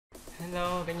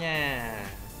Hello cả nhà.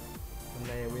 Hôm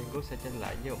nay Nguyên Quốc sẽ trình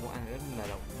lại với một món ăn rất là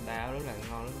độc đáo, rất là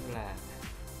ngon, rất là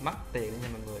mắc tiền nha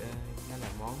mọi người ơi. Nó là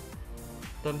món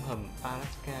tôm hùm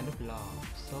Alsaka nước lò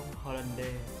sốt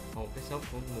Hollandaise, một cái sốt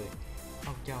của người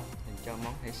Âu Châu dành cho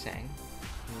món hải sản.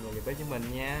 Mọi người vào bếp với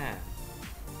mình nha.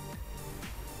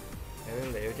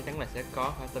 Nguyên liệu chắc chắn là sẽ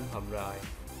có phải tôm hùm rồi.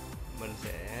 Mình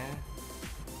sẽ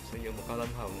sử dụng một con tôm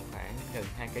hùm khoảng gần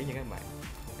 2 kg nha các bạn,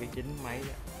 1 kg chín mấy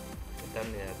đó. Tôm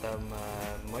này là tôm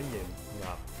mới vừa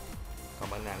ngọt. Còn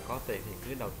bạn nào có tiền thì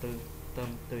cứ đầu tư tôm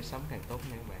tươi sống càng tốt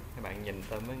nha các bạn. Các bạn nhìn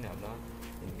tôm mới ngọt đó,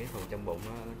 nhìn cái phần trong bụng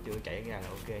nó chưa chảy ra là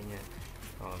ok nha.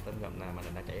 Còn tôm ngọt nào mà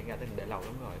đã chảy ra tới để lâu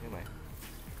lắm rồi các bạn.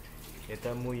 Thì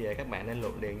tôm mua về các bạn nên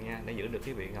luộc liền nha, để giữ được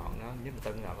cái vị ngọt đó, nhất là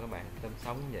tôm ngọt các bạn, tôm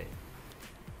sống vậy.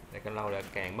 Để càng lâu là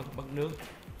càng mất nước.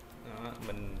 Đó,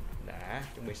 mình đã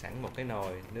chuẩn bị sẵn một cái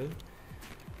nồi nước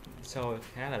sôi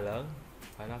khá là lớn,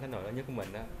 phải nói cái nồi lớn nhất của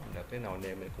mình đó. Được cái nồi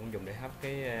này mình cũng dùng để hấp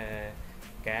cái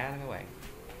cá đó các bạn.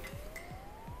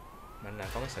 Mình là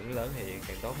có cái sửng lớn thì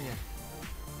càng tốt nha.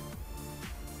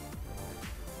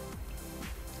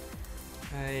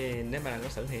 Hay nếu mà có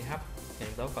sửng thì hấp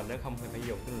càng tốt, còn nếu không thì phải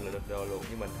dùng cái đồ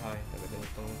luộc như mình thôi, tại vì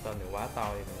con tôm này quá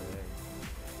to rồi.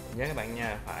 Nhớ các bạn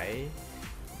nha, phải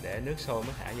để nước sôi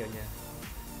mới thả vô nha,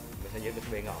 mình sẽ giữ được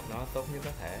vị ngọt nó tốt nhất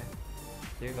có thể,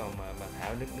 chứ còn mà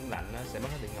thả nước lạnh nó sẽ mất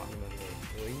hết vị ngọt như mọi người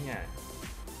lưu ý nha.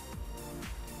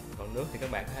 Còn nước thì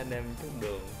các bạn có thể nêm chút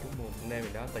đường, chút muối nêm gì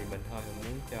đó tùy mình thôi, mình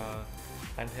muốn cho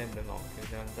tăng thêm độ ngọt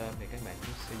cho tôm thì các bạn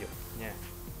cứ sử dụng nha.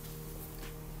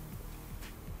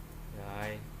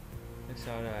 Rồi nước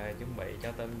sôi rồi, chuẩn bị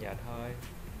cho tôm vào thôi.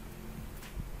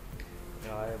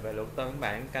 Rồi về luộc tôm các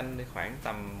bạn canh đi khoảng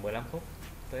tầm 15 phút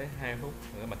tới 20 phút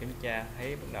rồi các bạn kiểm tra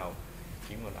thấy bắt đầu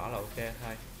chuyển màu đỏ là ok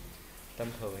thôi. Tôm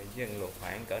thường thì chỉ cần luộc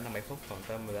khoảng cỡ 5-7 phút, còn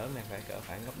tôm lớn này phải cỡ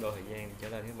khoảng gấp đôi thời gian trở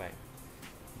lên các bạn,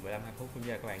 15-20 phút. Bây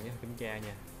giờ các bạn nhớ kiểm tra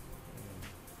nha.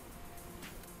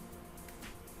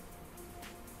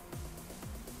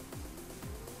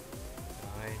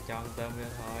 Rồi cho con tôm vô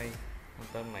thôi. Con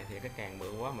tôm này thì cái càng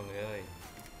bự quá mọi người ơi,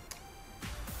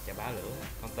 chà bá lửa.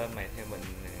 Con tôm này theo mình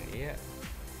nghĩ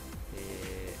thì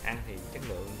ăn thì chất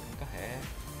lượng có thể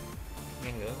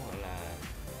ngang ngửa hoặc là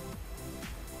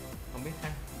không biết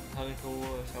hơn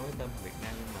thua so với tôm Việt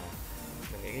Nam, nhưng mà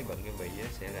mình nghĩ cái cái vị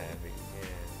sẽ là vị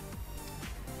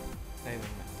đây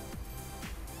mà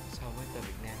so với tôm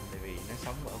Việt Nam, tại vì nó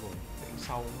sống ở vùng biển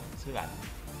sâu, xứ lạnh,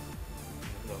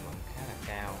 độ mặn khá là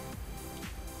cao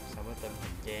so với tôm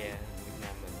hùm tre Việt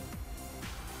Nam mình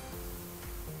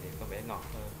thì có vẻ ngọt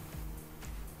hơn.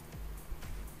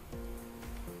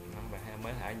 Đó, bạn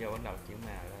mới thả vô bắt đầu chuyển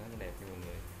màu đó, nó đẹp cho mọi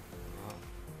người. Đó.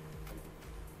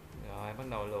 Rồi bắt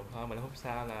đầu luộc hơn 15 phút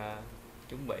sau là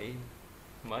chuẩn bị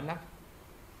mở nắp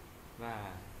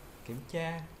và kiểm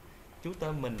tra chú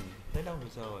tôm mình tới đâu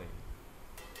rồi.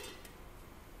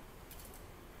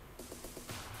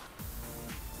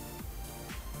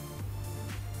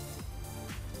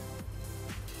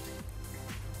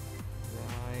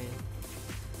 Rồi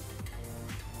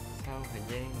sau thời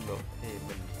gian luộc thì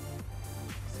mình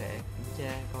sẽ kiểm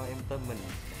tra coi em tôm mình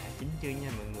đã chín chưa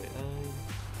nha mọi người ơi.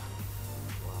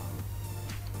 Wow,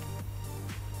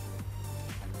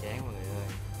 hoành tráng mọi người ơi,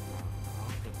 nó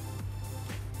được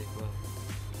tuyệt vời,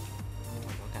 nhưng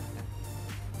mà có cạnh đó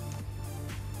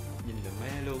nhìn được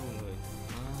mấy luôn mọi người.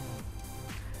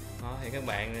 Đó, thì các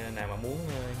bạn nào mà muốn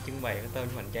trưng bày cái tôm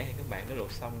hoành tráng thì các bạn cứ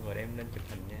luộc xong rồi đem lên chụp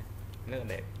hình nha, rất là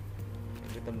đẹp.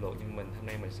 Cái tôm luộc, nhưng mình hôm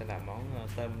nay mình sẽ làm món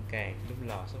tôm càng nước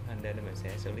lò sốt Hollandaise nên mình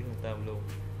sẽ xử lý con tôm luôn,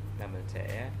 là mình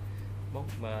sẽ bóc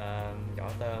vỏ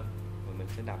tôm rồi mình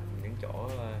sẽ đập những chỗ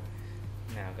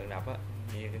nào cần đập á,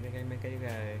 như mấy cái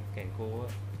càng cua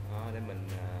á, đó, để mình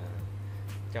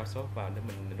cho sốt vào để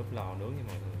mình đút lò nướng nha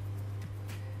mọi người.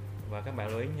 Và các bạn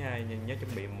lưu ý nha, nhớ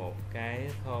chuẩn bị một cái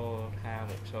thau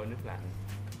một xô nước lạnh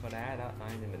có đá đó,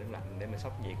 nhưng mình nước lạnh để mình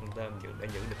sóc nhiệt con tôm để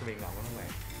giữ được cái vị ngọt của các bạn.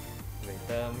 Vì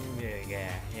tôm về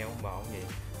gà heo bò gì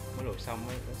mới luộc xong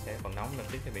nó sẽ còn nóng lên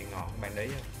tiếp cái vị ngọt, các bạn để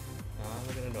ý không?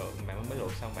 Đó, cái đồ bạn mới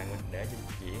luộc xong bạn mình để trên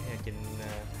dĩa hay trên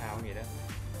thau gì đó,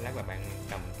 lát là bạn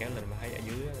cầm kéo lên và thấy ở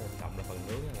dưới động là phần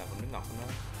nước, là phần nước ngọt của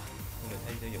nó. Mình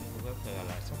thấy sử dụng phương pháp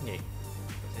là sóc nhiệt,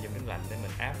 mình sẽ dùng nước lạnh để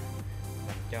mình áp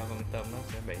làm cho con tôm nó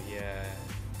sẽ bị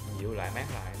dịu lại, mát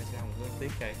lại, nó sẽ không có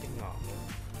tiết ra chất ngọt nữa.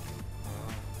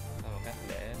 Đó là một cách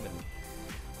để mình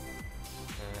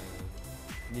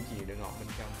duy trì độ ngọt bên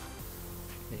trong.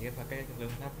 Thì cái phương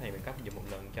pháp này mình cấp dùng một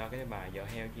lần cho cái bài giò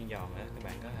heo chiên giòn đó, các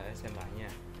bạn có thể xem lại nha.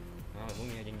 Đó, mình muốn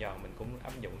nghe chiên giòn mình cũng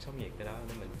áp dụng sóng nhiệt cái đó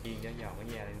để mình chiên cho giòn cái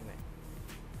da lên các bạn.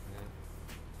 Đó.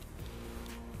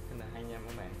 Cái là hay nha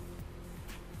các bạn.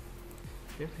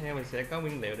 Tiếp theo mình sẽ có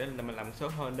nguyên liệu để mình làm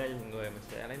sốt Hollandaise mọi người. Mình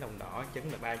sẽ lấy lòng đỏ,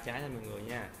 trứng là 3 trái cho mọi người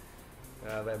nha.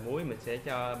 Về muối mình sẽ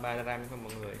cho 3 gram cho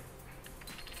mọi người.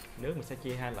 Nước mình sẽ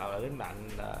chia hai loại, là nước lạnh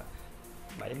là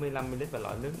 75ml và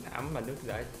loại nước ấm và nước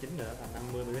rải chính nữa là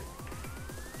 50ml.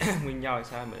 Nguyên do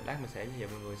sao mình lát mình sẽ giới thiệu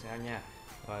mọi người sao nha.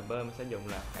 Rồi bơ mình sẽ dùng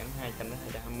là khoảng 200 đến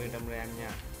 225 gram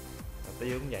nha. Và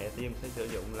tiêu cũng vậy, tiêu mình sẽ sử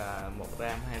dụng là 1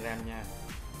 gram 2 gram nha.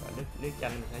 Và nước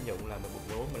chanh mình sẽ dùng là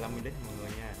 15ml mọi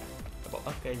người nha. Và bột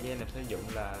ớt cây gen mình sẽ dùng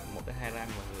là 1 đến 2 gram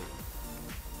mọi người.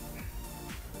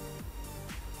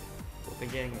 Bột cây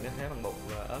gen mình có thể bằng bột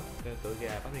ớt tựa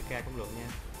gà paprika cũng được nha.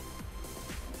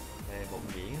 Về bột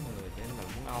nhuyễn mọi người, cho nên là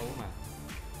muốn Âu mà.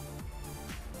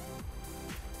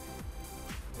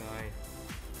 Rồi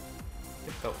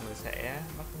tiếp tục mình sẽ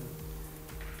bắt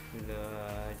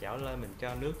chảo lên, mình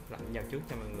cho nước lạnh vào trước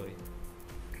cho mọi người.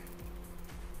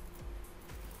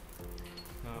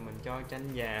 Rồi mình cho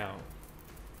chanh vào,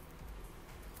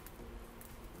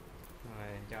 rồi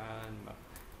cho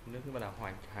nước bắt đầu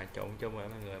hòa trộn chung rồi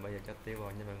mọi người. Bây giờ cho tiêu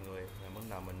vào nha mọi người, rồi bắt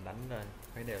đầu mình đánh lên,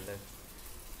 khuấy đều lên,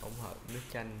 hỗn hợp nước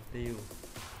chanh tiêu.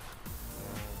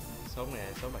 Sốt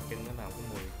này sốt đặc trưng, nó làm cái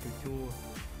mùi chua chua,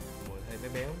 mùi hơi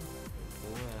béo béo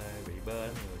của vị bơ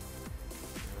đó mọi người.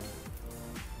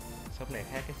 Sốt này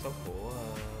khác cái sốt của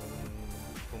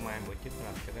cô Mai bữa trước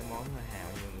làm cho cái món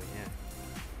hào nha mọi người nha,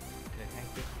 hơi khác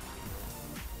chút.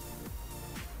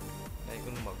 Đây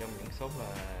cũng là một trong những sốt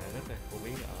là rất là phổ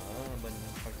biến ở bên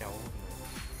Âu Châu.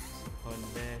 Sốt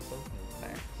Hollandaise, sốt nội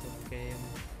tạng, sốt kem,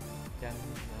 chanh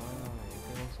đó, những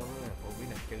cái món sốt rất là phổ biến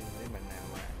đặc trưng. Nếu bạn nào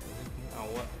mà thích nước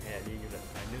Âu á, hay là đi du lịch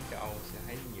ở nước châu Âu sẽ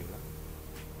thấy nhiều lắm.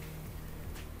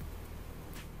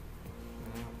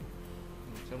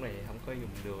 Sốt này không có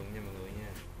dùng đường nha mọi người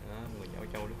nha. Đó, người Âu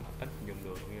Châu rất ít dùng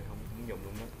đường, nhưng không dùng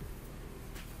luôn đó.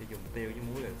 Chỉ dùng tiêu với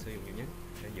muối là sử dụng nhiều nhất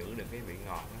để giữ được cái vị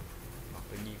ngọt đó. Ngọt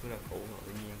tự nhiên của rau củ, ngọt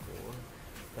tự nhiên của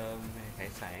tôm hay hải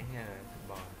sản hay là thịt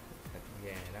bò, thịt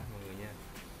gà đó mọi người nha.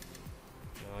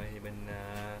 Rồi thì mình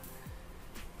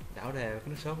đảo đều cái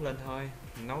nước sốt lên thôi,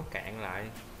 nấu cạn lại,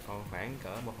 còn khoảng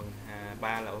cỡ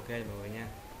 1/3 là ok mọi người nha.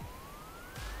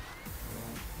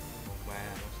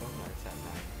 1/3 nấu sốt lại sạch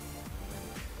lại,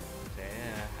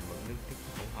 sẽ thành một nước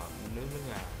hỗn hợp, nước rất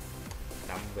là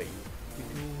đậm vị, chua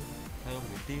chua, thơm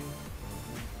vị tiêu,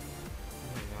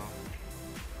 rất là ngon.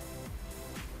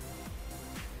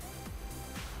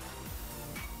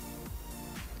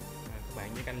 Các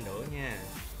bạn nhớ canh lửa nha.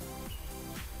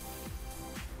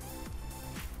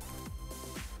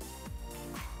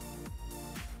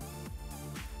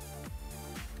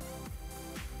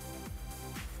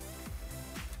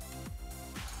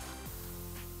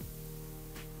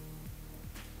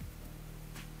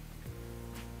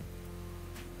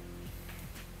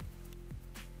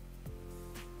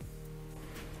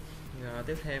 Rồi,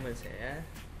 tiếp theo mình sẽ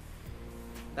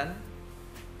đánh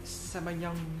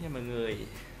Sabayon nha mọi người.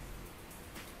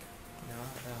 Đó,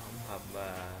 hỗn hợp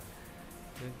và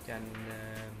nước chanh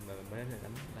mà mình mới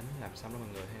đánh làm xong đó mọi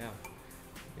người thấy không.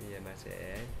 Bây giờ mình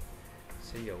sẽ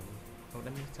sử dụng không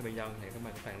đánh Sabayon thì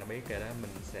các bạn đã biết rồi đó.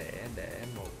 Mình sẽ để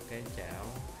một cái chảo,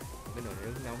 một cái nồi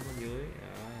nước nóng ở dưới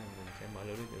đó, mình sẽ mở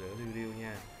lửa riu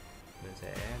nha. Mình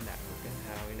sẽ đặt một cái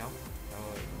thau inox,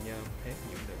 rồi nhôm thép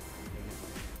gì cũng được,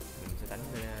 mình sẽ đánh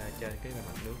trên cái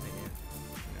mặt nước này nha.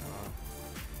 Đó,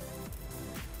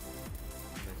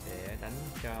 mình sẽ đánh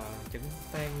cho trứng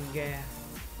tan ra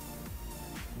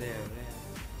đều ra,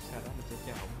 sau đó mình sẽ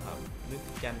cho hỗn hợp nước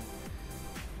chanh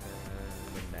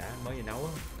mình đã mới vừa nấu,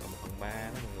 còn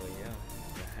 1/3 đó mọi người nhớ,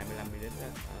 là 25ml đó.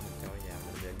 Mình cho vào,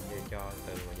 mình để cho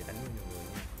từ và đánh với mọi người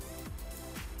nha.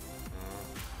 Đó,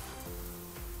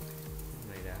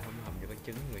 này đã hỗn hợp vô cái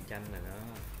trứng người chanh là nó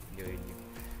vừa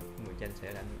mùi chanh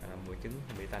sẽ đánh mùi trứng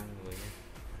không bị tanh mọi người nha,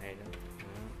 hay lắm.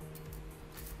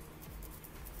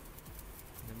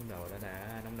 Nó bắt đầu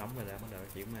đã nóng nóng rồi, đã bắt đầu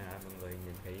chuyển mà mọi người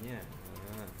nhìn kỹ nha.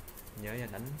 Đó, nhớ là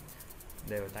đánh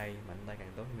đều tay, mạnh tay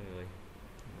càng tốt mọi người. Đó.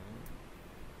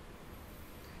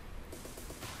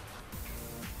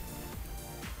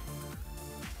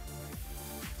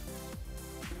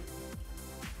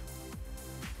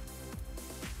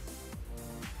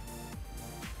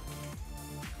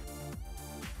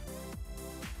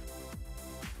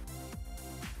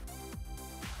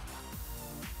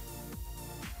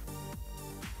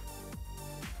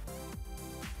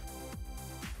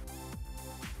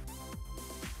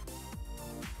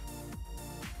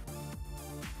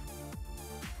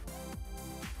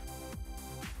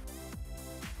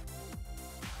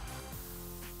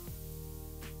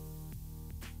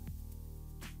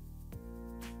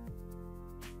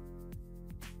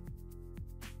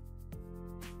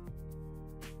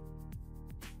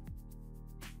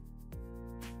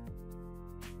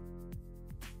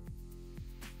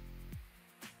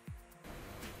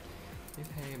 Tiếp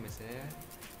theo mình sẽ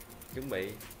chuẩn bị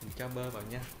mình cho bơ vào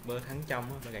nha, bơ thắng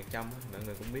trong á, bơ gạt trong á, mọi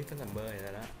người cũng biết cách làm bơ này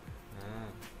rồi đó.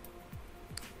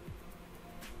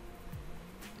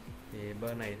 Thì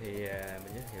bơ này thì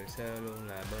mình giới thiệu sơ luôn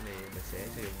là bơ này mình sẽ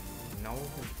sử dụng nấu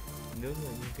nước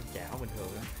như cái chảo bình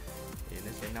thường á, thì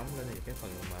nó sẽ nóng lên, thì cái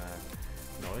phần mà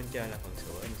nổi lên trên là phần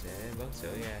sữa, mình sẽ vớt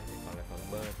sữa ra, thì còn là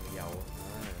phần bơ, phần dầu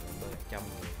đó, bơ gạt trong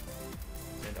thì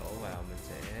sẽ đổ vào, mình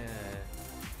sẽ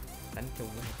đánh chung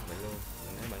với hộp này luôn.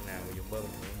 Còn nếu bạn nào mà dùng bơ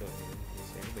bình thường cũng được thì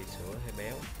sẽ bị sữa hay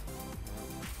béo đó.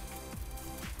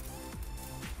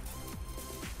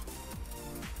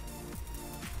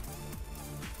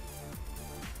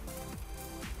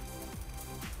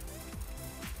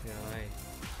 Rồi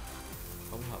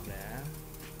hỗn hợp đã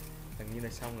gần như là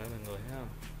xong rồi mọi người thấy không?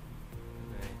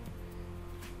 Rồi.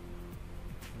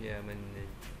 Giờ mình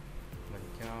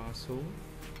cho xuống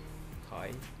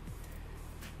khỏi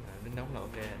nước nóng là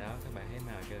ok rồi đó, các bạn thấy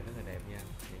màu chưa, rất là đẹp nha,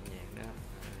 nhẹ nhàng đó,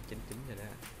 chín rồi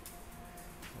đó.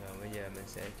 Rồi bây giờ mình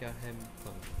sẽ cho thêm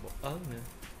phần bột ớt nữa,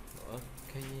 bột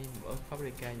ớt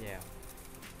paprika vào,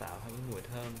 tạo thêm cái mùi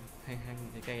thơm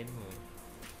hăng cái cây đó mọi người.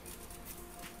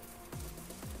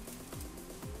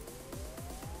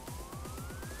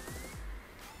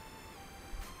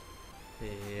 Thì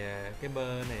cái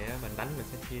bơ này á, mình đánh mình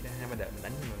sẽ chia ra 2-3 đợt mình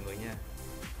đánh cho mọi người nha.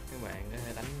 Các bạn có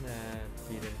thể đánh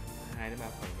chia lên 2-3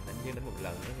 phần, đánh với đánh một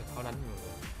lần rất là khó đánh mọi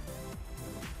người.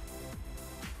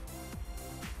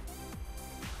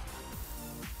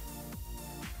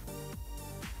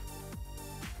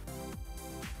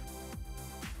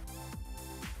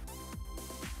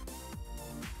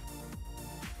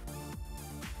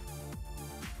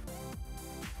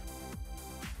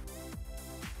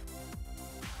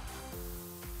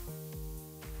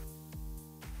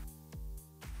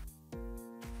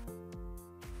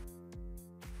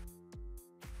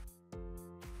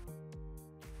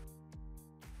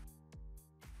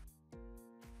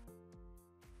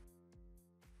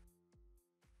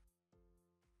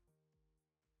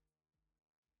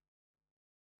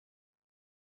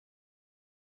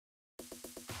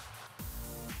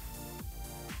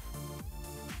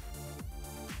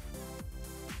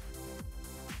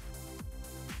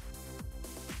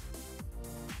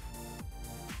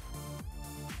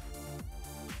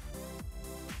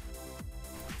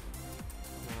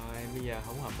 Bây giờ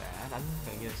hỗn hợp đã đánh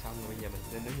gần như là xong rồi, bây giờ mình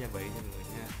sẽ nếm gia vị cho mọi người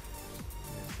nha.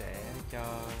 Mình sẽ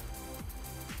cho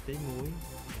tí muối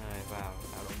vào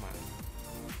tạo độ mặn,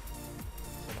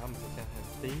 sau đó mình sẽ cho thêm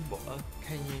tí bột ớt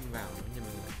cayenne vào nữa nha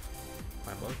mọi người,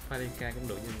 và bột ớt paprika cũng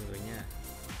được nha mọi người nha.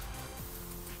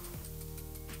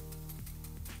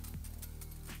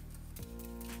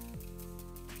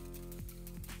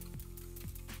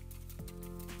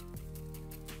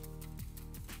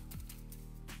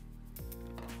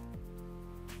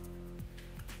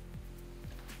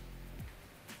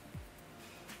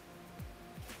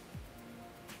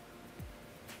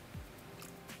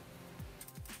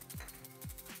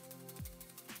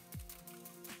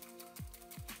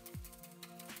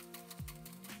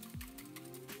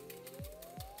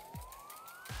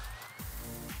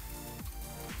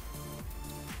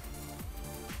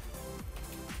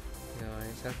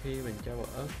 Sau khi mình cho bột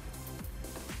ớt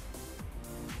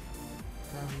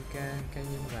paprika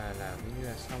cayenne vào là cũng như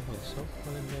là xong phần sốt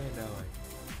Hollandaise rồi.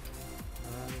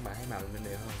 Các bạn thấy màu lên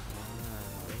đều không?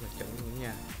 Rất là chuẩn luôn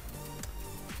nha,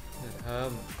 rất là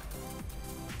thơm,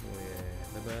 mùi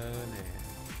bơ nè,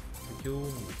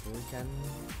 chua mùi chanh.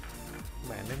 Các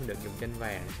bạn nếu mình được dùng chanh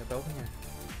vàng sẽ tốt nha,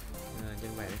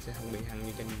 chanh vàng sẽ không bị hăng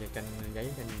như chanh giấy,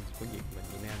 chanh của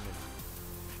Việt Nam mình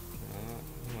đó.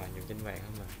 Ngoài nhiều chanh vàng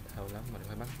không mà thơm lắm, mình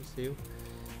phải bắt chút xíu.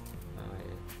 Rồi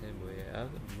thêm mùi ớt,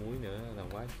 muối nữa là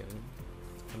quá chuẩn,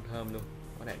 thơm luôn,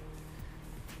 quá đẹp.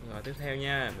 Rồi tiếp theo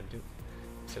nha, mình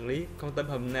xử lý con tôm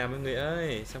hùm nào mọi người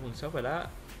ơi, xong phần sốt rồi đó.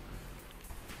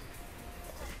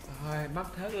 Rồi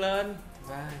bắp thớt lên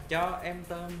và cho em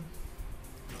tôm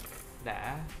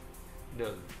đã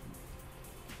được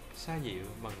xoa dịu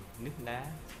bằng nước đá.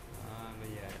 Bây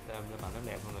giờ tôm nó bằng nó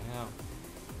đẹp hơn nữa thấy không?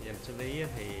 Bây giờ mình xử lý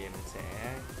thì mình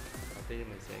sẽ đầu tiên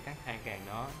mình sẽ cắt 2 càng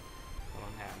đó. Còn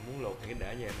bạn nào muốn luộc thì cái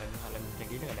để về lên trang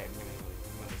trí rất là đẹp nha mọi người.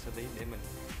 Nhưng mà mình xử lý để mình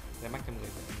ra mắt cho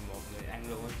một người ăn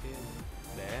luôn á, chứ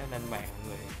để lên bàn mọi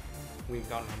người nguyên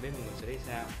con không biết mọi người xử lý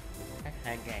sao. Mình sẽ cắt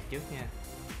 2 càng trước nha,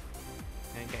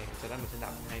 2 càng, sau đó mình sẽ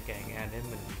đập 2 càng ra để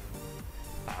mình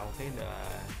tạo cái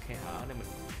khe hở để mình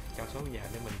cho số vào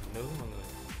để mình nướng mọi người.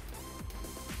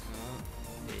 Đó.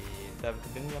 Thì tôm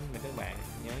cứng lắm nên các bạn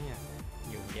nhớ nha,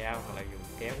 dùng dao hoặc là dùng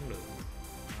kéo cũng được.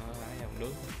 Đó, dòng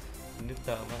nước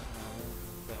tôm á,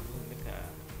 tôm rất là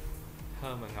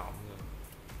thơm và ngọt người.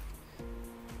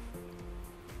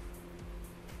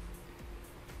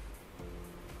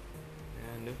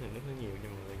 nước nó nhiều nha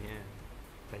mọi người nha,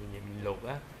 tại vì mình luộc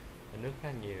á nước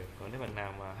khá nhiều, còn nếu bạn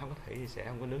nào mà không có thủy thì sẽ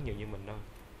không có nước nhiều như mình đâu.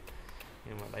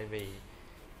 Nhưng mà tại vì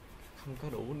không có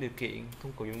đủ điều kiện,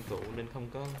 công cụ dụng cụ nên không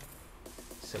có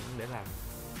xửng để làm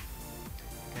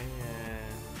cái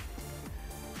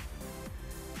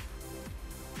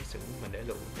xửng mà để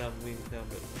luộc tôm nguyên tôm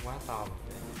được nó quá to,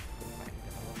 cũng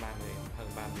khoảng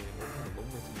hơn 30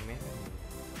 40 cm.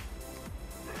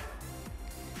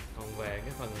 Còn về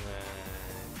cái phần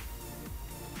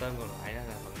tôm còn lại đó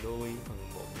là phần đuôi,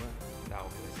 phần bụng á,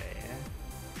 đầu mình sẽ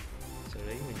xử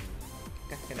lý, mình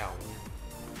cắt cái đầu nha.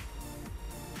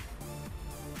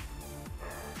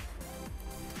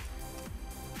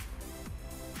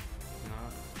 Đó.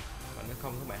 Còn nếu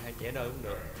không các bạn hãy chẻ đôi cũng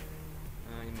được,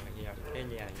 nhưng mà giờ cái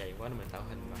da dày quá nên mình tạo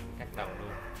hình bằng cắt đầu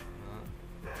luôn. Đó.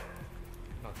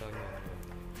 Đầu tôm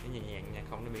cái nhẹ nhàng nha,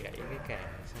 không nó bị gãy cái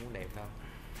càng không có đẹp đâu.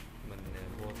 Mình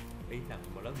mua ý là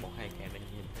một lớp 1-2 càng nên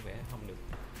nhìn có vẻ không được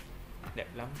đẹp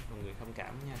lắm, mọi người thông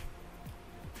cảm nha.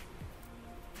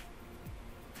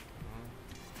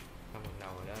 Còn phần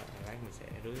đầu đó lát mình sẽ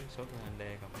rưới sốt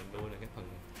Hollandaise, còn phần đuôi là cái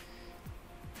phần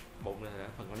bụng là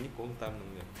phần ngon nhất của con tôm, mọi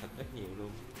người thịt rất nhiều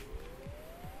luôn.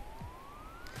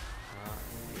 Đó,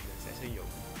 thì mình sẽ sử dụng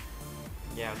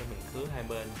dao để mình cứa hai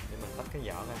bên để mình tách cái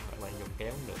vỏ ra, hoặc là dùng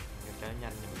kéo cũng được cho nó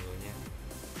nhanh nha mọi người nha.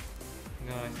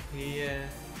 Rồi sau khi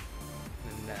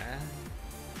mình đã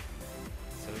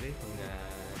xử lý phần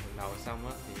đầu xong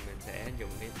á, thì mình sẽ dùng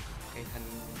cái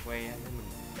thanh que để mình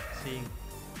xiên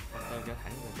con tôm cho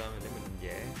thẳng con tôm để mình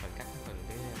dễ phần cắt phần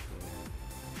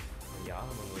vỏ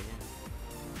của mọi người nha.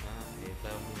 Đó, thì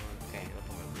tôm càng nó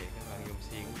không làm gì các bạn dùng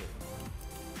xiên cũng được,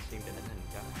 xiên để đánh hình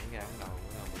cho thẳng ra bắt đầu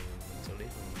mình xử lý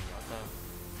phần vỏ tôm.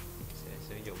 Sẽ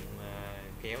sử dụng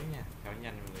kéo nha, kéo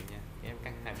nhanh mọi người nha, kéo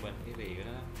cắt hai bên cái bì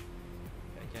của nó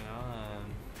để cho nó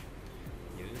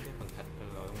giữ cái phần thịt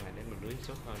rồi ngoài để mình rưới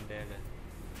sốt Hollandaise lên.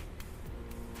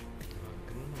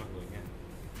 Cứng mọi người nha,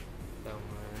 tôm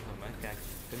Hùm Alsaka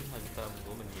cứng hơn tôm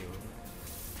của mình nhiều lắm.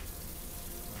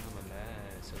 Mình đã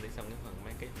xử lý xong cái phần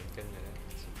mấy cái phần chân này đó,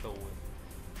 tu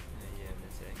giờ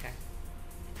mình sẽ cắt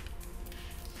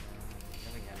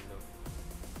rất là nhanh luôn.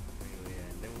 Mọi người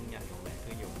nếu muốn nhanh còn bạn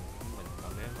cứ dùng mình,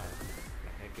 còn nếu mà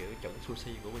là theo kiểu chuẩn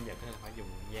sushi của bên Nhật là phải dùng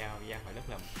dao phải rất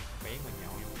là bén và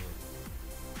nhọn nha mọi người,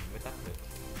 mình mới tách được,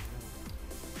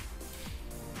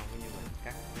 không có như mình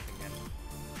cắt rất là nhanh.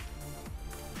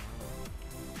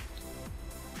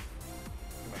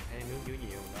 Các bạn thấy nước dưới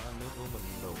nhiều đó, nước của mình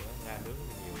luộc ra nước rất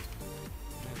là nhiều,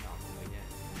 rất là ngọt mọi người nha.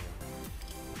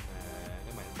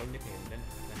 Các bạn tốt nhất thì đến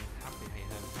hấp thì hay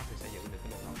hơn, hấp thì sẽ giữ được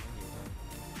cái độ ngọt nó nhiều hơn,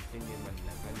 nhưng như mình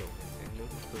là phải luộc thì sẽ nước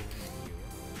nó tuôn nhiều đó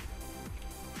mọi người,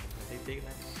 hơi tiếc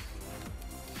đó.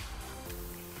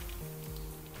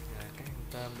 Các con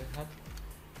tôm đến hết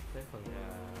tới phần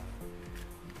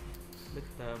đứt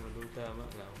tôm và đuôi tôm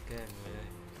là ok mọi người ơi.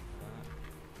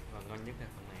 Và ngon nhất là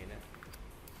phần này đó.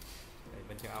 Tại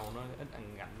bên châu Âu nó ít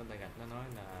ăn gạch, bên tay gạch nó nói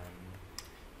là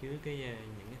chứa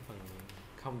những cái phần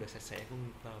không được sạch sẽ của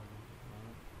con tôm.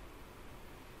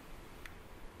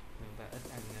 Người ta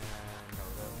ít ăn đầu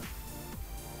tôm.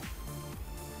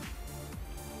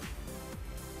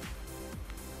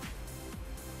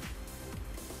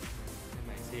 Các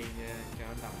bạn xiên cho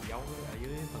nó nằm dấu ở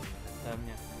dưới phần thịt tôm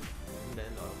nha, để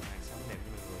lộ ngoài sống đẹp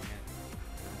cho mọi người nha.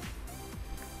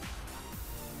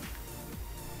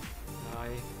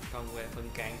 Rồi còn về phần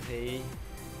càng thì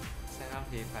sao,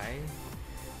 thì phải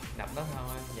đập đất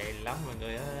thôi, vậy lắm mọi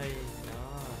người ơi.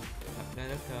 Nó đập cái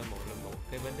đất một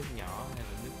cái vết nước nhỏ hay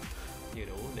là nước vừa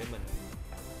đủ để mình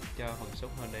cho phần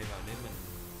sốt Hollandaise vào để mình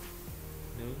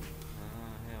nướng.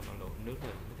 Thấy không, nó nước là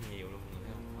rất nhiều luôn mọi người,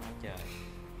 thấy không, quá trời,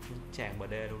 tràn bờ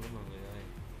đê luôn đó mọi người ơi.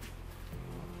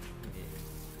 Vậy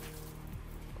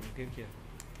cũng kiếm chưa,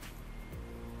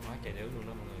 quá trời nước luôn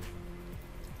đó mọi người.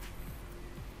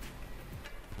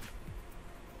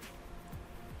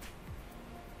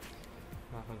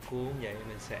 Và phần cua cũng vậy,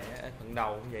 mình sẽ phần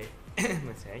đầu cũng vậy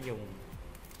mình sẽ dùng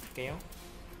kéo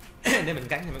để mình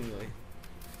cắt cho mọi người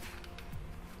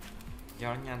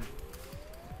cho nó nhanh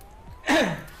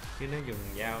chứ nếu dùng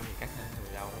dao thì cắt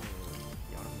hơi lâu đó mọi người,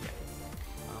 do nó vậy.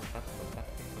 Mình tách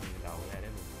cái phần đầu ra để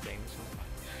mình đen nó xuống.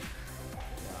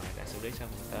 Rồi đã xử lý xong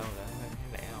phần tôm rồi,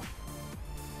 thấy lẹ không?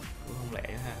 Cũng không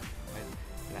lẹ ha, phải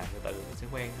làm từ từ mình sẽ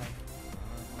quen thôi.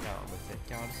 Bắt đầu mình sẽ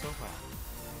cho nó sốt vào.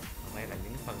 Còn đây là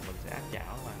những phần mình sẽ áp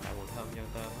chảo và tạo mùi thơm cho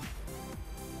tôm.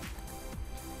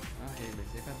 Đó thì mình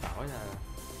sẽ có tỏi là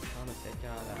đó, mình sẽ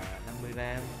cho là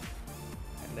 50g,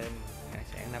 đem hải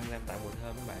sản 5g tạo mùi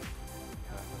thơm các bạn.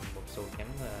 Rồi một xù trắng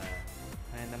là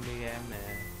 250g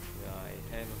nè, rồi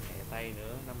thêm một hẹ tây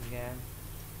nữa 5g,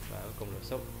 và cuối cùng là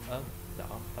sốt ớt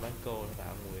đỏ Tabasco, nó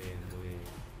tạo mùi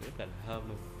rất là thơm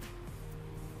luôn.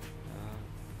 Đó.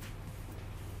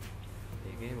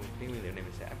 Thì cái nguyên liệu này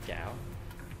mình sẽ áp chảo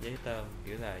với tôm,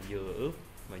 kiểu là vừa ướp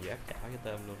mà vừa áp chảo với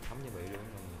tôm luôn, thấm gia vị luôn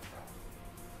mọi người.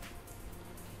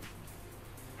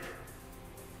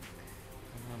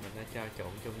 Mình đã cho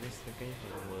trộn chung cái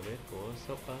phần 10 ml của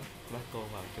sốt ớt Tabasco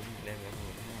vào chung đem ra mọi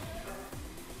người thấy không?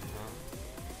 Đó.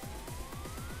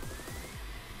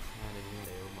 Đây là nguyên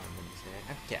liệu mà mình sẽ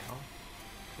áp chảo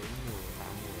khử mùi, tạo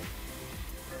mùi.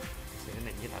 Sẽ cái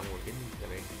này chỉ tạo mùi chính, tại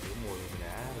vì khử mùi mình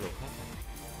đã luộc hết rồi,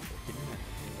 luộc chín rồi,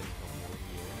 nhưng mình còn mùi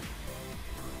nhiều đó.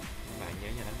 Các bạn nhớ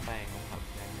nha, đánh tan hỗn hợp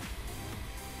ra nha.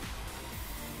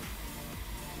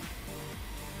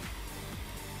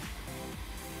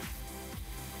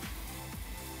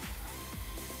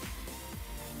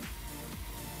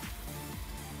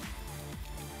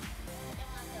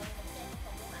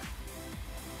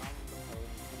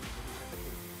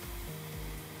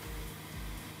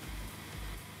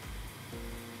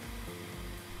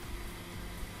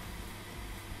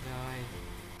 Rồi,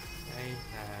 đây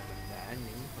là mình đã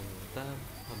những phần tôm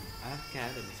hùm Alsaka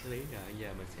được mình xử lý rồi. Bây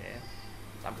giờ mình sẽ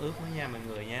tẩm ướp nó nha mọi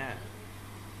người nha.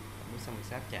 Tẩm ướp xong mình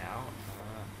sáp chảo.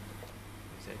 Đó.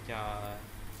 Mình sẽ cho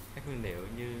các nguyên liệu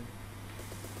như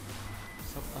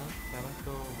sốt ớt,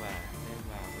 Tabasco và đem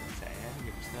vào. Mình sẽ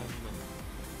dùng sơn mình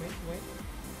quét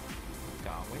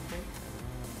cọ quét.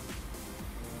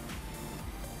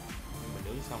 Mình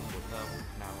nướng xong mùi thơm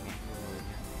nào ngạt mọi người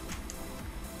nha.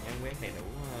 Nhớ quét đầy đủ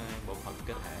bộ phận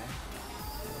cơ thể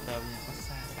tôm nha,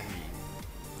 massage toàn diện.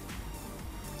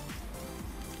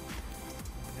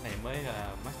 Cái này mới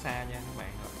là massage nha các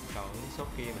bạn, còn cái sốt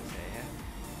kia mình sẽ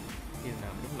khi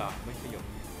nào mình đúng lò mới sử dụng.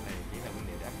 Cái này chỉ là nguyên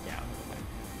liệu để áp chảo thôi các bạn,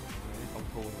 nó công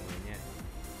phu mọi người nha,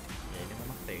 vậy nó mới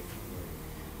mất tiền mọi người.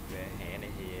 Về hẹ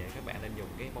này thì các bạn nên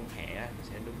dùng cái bông hẹ, mình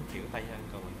sẽ đúng kiểu tay hơn,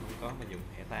 còn mình không có mà dùng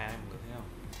hẹ ta mọi người thấy không.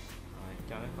 Rồi,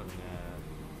 cho cái phần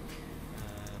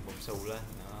bột xù lên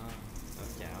đó, áp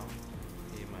chảo.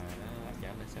 Khi mà nó áp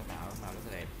chảo nó sẽ tạo màu rất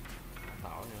là đẹp,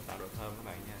 tỏi nó tạo độ thơm các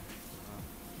bạn nha.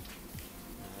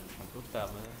 Phần ướp tôm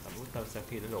đó, phần ướp tôm sau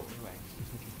khi đã luộc các bạn.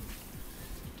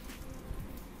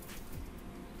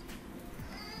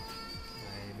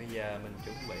 Rồi, bây giờ mình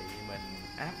chuẩn bị mình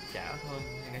áp chảo thôi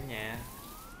nha cả nhà.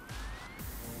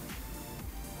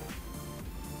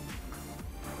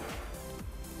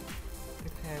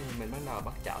 Tiếp theo thì mình bắt đầu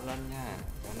bắt chảo lên nha,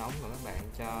 chảo nóng rồi các bạn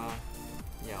cho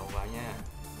dầu vào nha.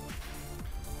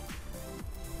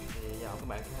 Thì dầu các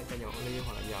bạn có thể cho dầu ô liu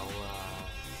hoặc là dầu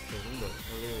thường cũng được,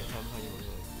 ô liu thì thơm hơn nha mọi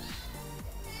người.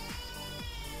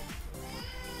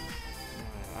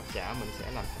 Áp chảo mình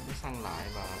sẽ làm thịt nó săn lại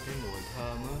và cái mùi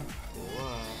thơm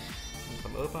của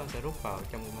tôm ướp sẽ rút vào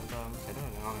trong con tôm, sẽ rất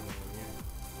là ngon mọi người nha.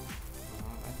 Đó,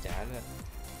 áp chảo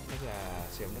rất là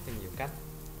sử dụng rất là nhiều cách,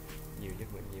 nhiều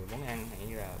món ăn, hay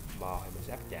như là bò thì mình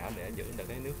sẽ áp chảo để giữ được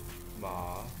cái nước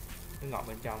bò, nước ngọt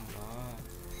bên trong đó.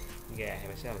 Gà thì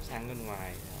mình sẽ làm săn bên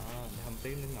ngoài đó, để thâm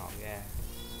tiếng nước ngọt ra.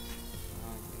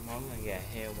 Đó, những món gà,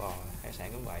 heo, bò, hải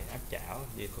sản cũng vậy, áp chảo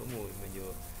vì khử mùi mà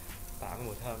vừa tạo cái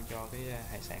mùi thơm cho cái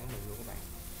hải sản của mình luôn các bạn.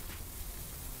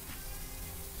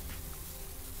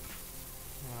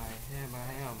 Rồi ha, ba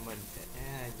thấy không, mình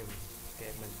sẽ dùng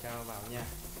kẹp mình cho vào nha.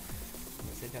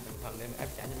 Mình sẽ cho từng phần để mình áp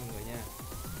chảo cho mọi người nha.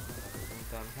 Con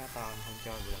tôm khá to không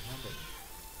cho vừa hết được.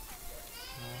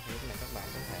 Thì lúc này các bạn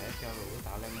có thể cho rượu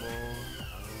tạo lambo,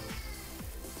 tạo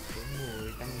khử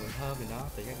mùi, tăng mùi thơm thì đó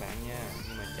tùy các bạn nha.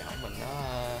 Nhưng mà chảo mình nó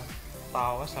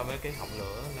to quá so với cái họng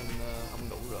lửa nên không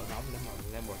đủ lửa nóng để mà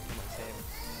mình lambo cho bạn xem.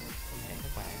 Hẹn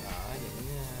các bạn ở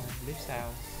những clip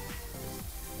sau.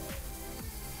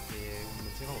 Thì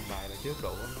mình sẽ có một bài trước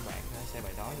đủ các bạn có thể xem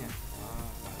bài đó nha. Đó,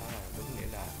 bài đó là đúng nghĩa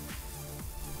là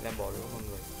lambo luôn mọi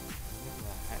người, rất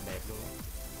là đẹp luôn.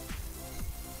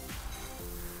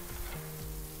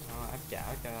 Đó, áp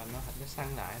chảo cho nó thịt nó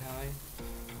săn lại thôi,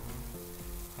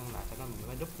 săn lại cho nó mình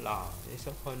mới đút lò để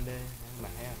sốt Hollandaise. Các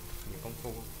bạn thấy không, nhiều công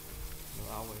phu.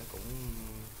 Đồ Âu rồi nó cũng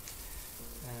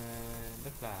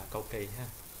rất là cầu kỳ ha,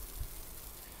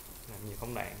 làm nhiều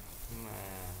công đoạn, nhưng mà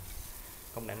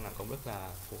công đoạn nào cũng rất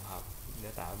là phù hợp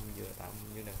để tạo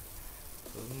như là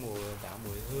khử mùi, tạo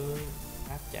mùi hương,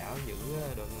 áp chảo giữ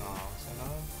độ ngọt, sau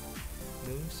đó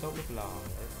nướng sốt đút lò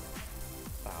để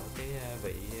tạo cái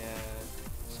vị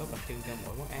sốt đặc trưng cho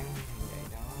mỗi món ăn như vậy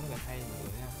đó, rất là hay mọi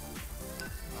người thấy không.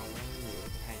 Không có nhiều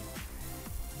hay,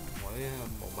 mỗi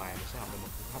một bài mình sẽ học được một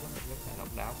phương pháp rất là độc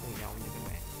đáo của nhau như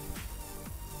các bạn.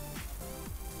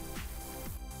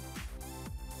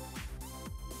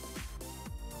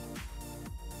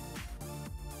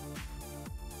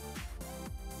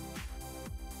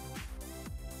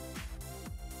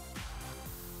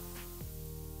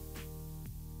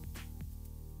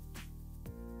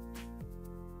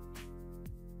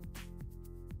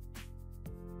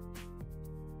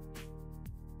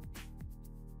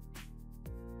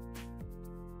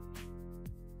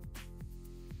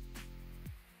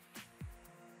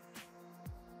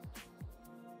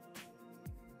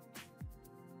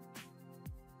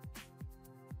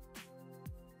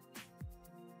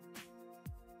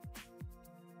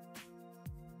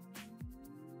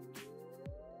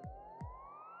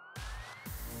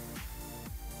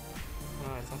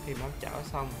 sau khi mà chảo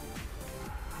xong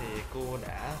thì cua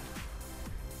đã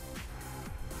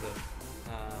được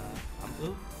ẩm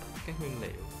ướp các nguyên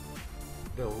liệu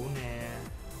rượu nè,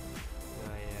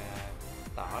 rồi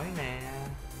tỏi nè,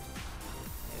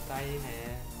 tây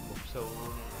nè, bột xù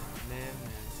nè, nêm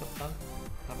nè, sốt ớt,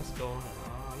 tabasco là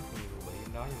nó rất nhiều vị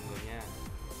trong đó nha mọi người nha.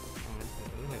 Ăn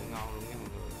rất là ngon luôn nha mọi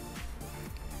người.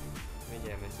 Bây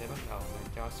giờ mình sẽ bắt đầu mình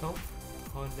cho sốt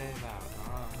Hollandaise vào.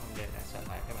 Đó, Hollandaise đã sạch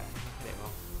lại các bạn, thấy đẹp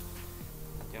không?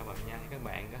 Cho vào nha, các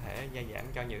bạn có thể gia giảm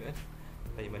cho nhiều ít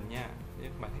tùy mình nha.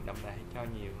 Nếu các bạn thích đậm đà thì cho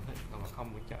nhiều hết, còn mà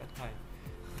không thì cho ít thôi.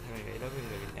 Mình nghĩ đối với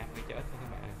người Việt Nam phải cho ít thôi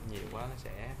các bạn, nhiều quá nó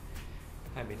sẽ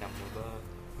hơi bị nồng mùi bơ.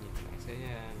 Nhiều các bạn sẽ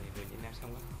người Việt Nam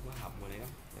không có hợp mùi này lắm,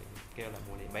 kêu là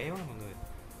mùi này béo đó mọi người.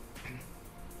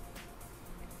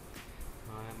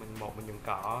 Rồi, mình dùng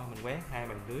cọ mình quét hai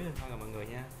mình rưới lên thôi rồi mọi người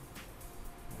nha.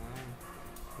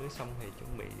 Rưới xong thì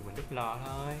chuẩn bị mình đút lò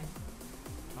thôi.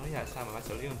 Đó là sao mà phải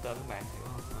xử lý con tôm các bạn hiểu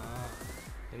không?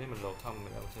 Cho nên mình luộc không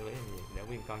mình xử lý làm gì để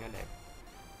nguyên con nó đẹp.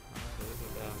 Xử lý con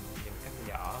tôm dùng cắt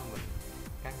vỏ, mình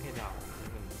cắt cái đầu để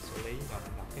mình xử lý, rồi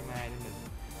mình lọc cái mai để mình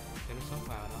cho nó sốt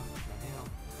vào đó, bạn thấy không?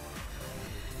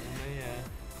 Nó mới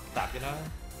tạp cho nó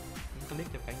clip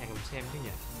cho cả nhà cùng xem chứ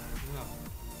nhỉ, đúng không?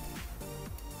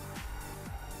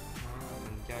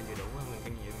 Mình cho vừa đủ hơn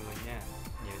cái nhiều mọi người nha,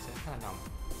 nhiều sẽ khá là nồng,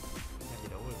 cho vừa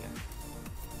đủ rồi nha.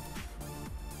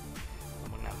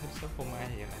 Còn bạn nào thích sốt phô mai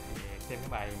thì xem cái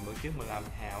bài bữa trước mình làm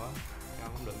hào á, cho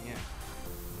cũng được nha.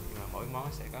 Nhưng mà mỗi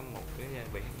món sẽ có một cái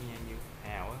vị khác nhau, như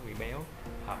hào á vị béo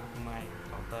hợp với phô mai,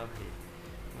 còn tôm thì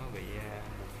nó vị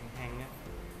mùi hăng á,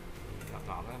 thì ngọt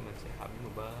ngọt á mình sẽ hợp với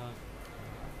mùi bơ hơn.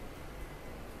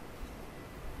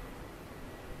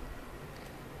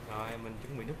 Rồi mình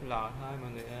chuẩn bị đút lò thôi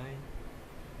mọi người ơi.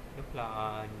 Đút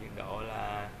lò nhiệt độ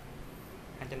là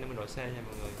 250 độ C nha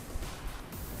mọi người.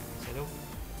 Mình sẽ đút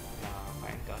lò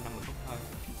khoảng cỡ 50 phút thôi,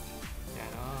 cho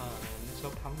nó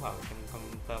sốt thấm vào trong con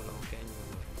tôm là ok nha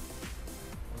mọi người.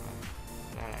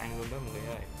 Ra là ăn luôn đó mọi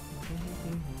người ơi.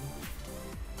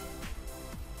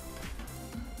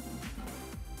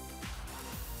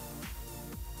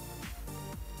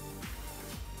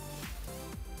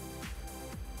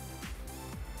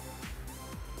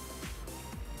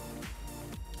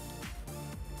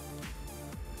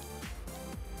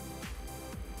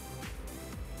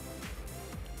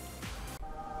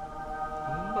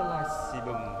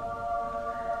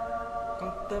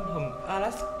 Con tôm hùm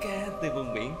Alsaka từ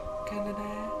vùng biển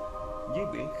Canada, dưới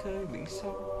biển khơi biển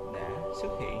sâu đã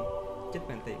xuất hiện trên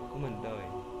bàn tiệc của mình rồi.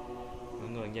 Mọi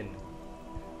người nhìn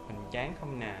hoành tráng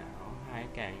không nè, hai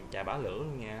càng chà bá lửa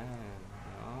luôn nha.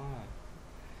 Đó,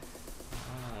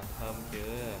 thơm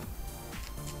chưa?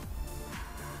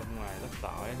 Bên ngoài lớp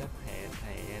tỏi, lớp thè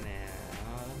nè,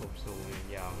 lớp bột xù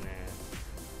giòn nè,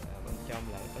 bên trong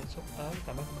là có sốt ớt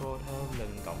tabasco thơm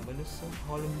lừng cộng với nước sốt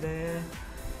Hollandaise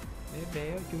béo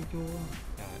béo chua chua.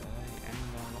 Trời ơi, ăn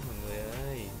ngon lắm mọi người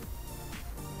ơi.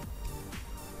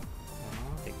 Đó,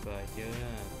 tuyệt vời chưa?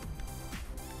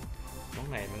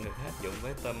 Món này mọi người có áp dụng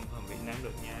với tôm hùm Việt Nam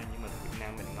được nha, nhưng mà Việt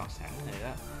Nam mình ngọt sẵn rồi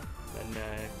đó,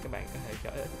 nên các bạn có thể cho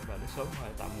ít vào nước sốt thôi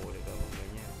tạo mùi được rồi mọi người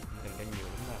nha, đừng cho nhiều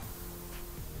lắm đâu.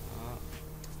 Đó,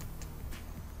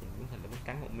 nhìn cũng thành là muốn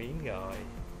cắn một miếng rồi.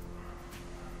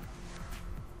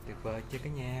 Tuyệt vời chưa cả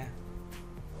nhà?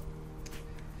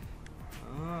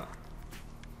 Đó,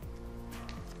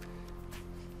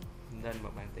 nên một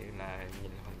bàn tiệc là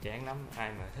nhìn hoành tráng lắm.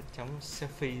 Ai mà thích sống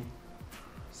selfie,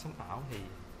 sống ảo thì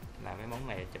làm cái món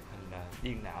này chụp hình là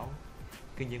điên đảo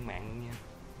cư dân mạng luôn nha.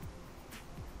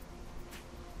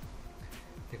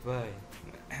 Tuyệt vời.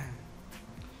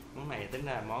 Món này tính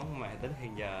là món mà tính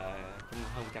hiện giờ trong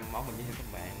hơn trăm món mình giới thiệu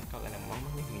các bạn, có lẽ là món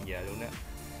nhất hiện giờ luôn đó.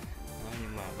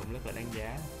 Nhưng mà cũng rất là đáng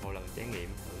giá một lần trải nghiệm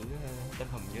thử tôm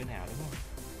hùm như thế nào, đúng không?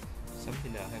 Sống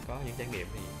trên đời phải có những trải nghiệm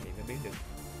thì mới biết được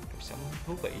cuộc sống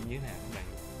thú vị như thế nào các bạn.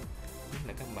 Nhất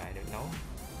là các bạn được nấu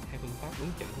theo phương pháp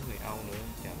đúng chuẩn của người Âu nữa.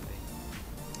 Trời ơi,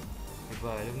 tuyệt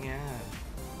vời luôn nha.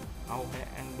 Âu phải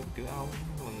ăn đúng kiểu Âu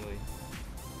mọi người.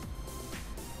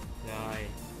 Rồi,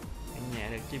 ở nhà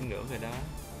được chiêm ngưỡng rồi đó.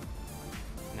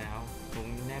 Nào,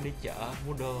 cùng nhau đi chợ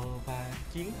mua đồ và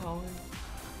chiến thôi.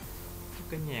 Chúc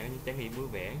cả nhà có những trải nghiệm vui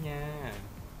vẻ nha.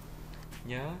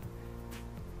 Nhớ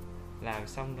làm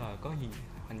xong rồi có gì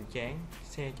hoành tráng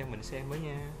share cho mình xem với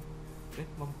nha. Rất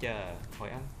mong chờ hồi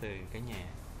âm từ cả nhà.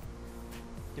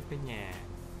 Chúc cả nhà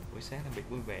buổi sáng làm việc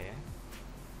vui vẻ.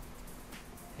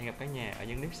 Hẹn gặp cả nhà ở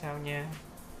những clip sau nha.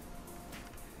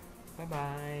 Bye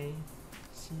bye.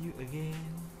 See you again.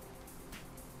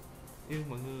 Yêu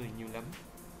mọi người nhiều lắm.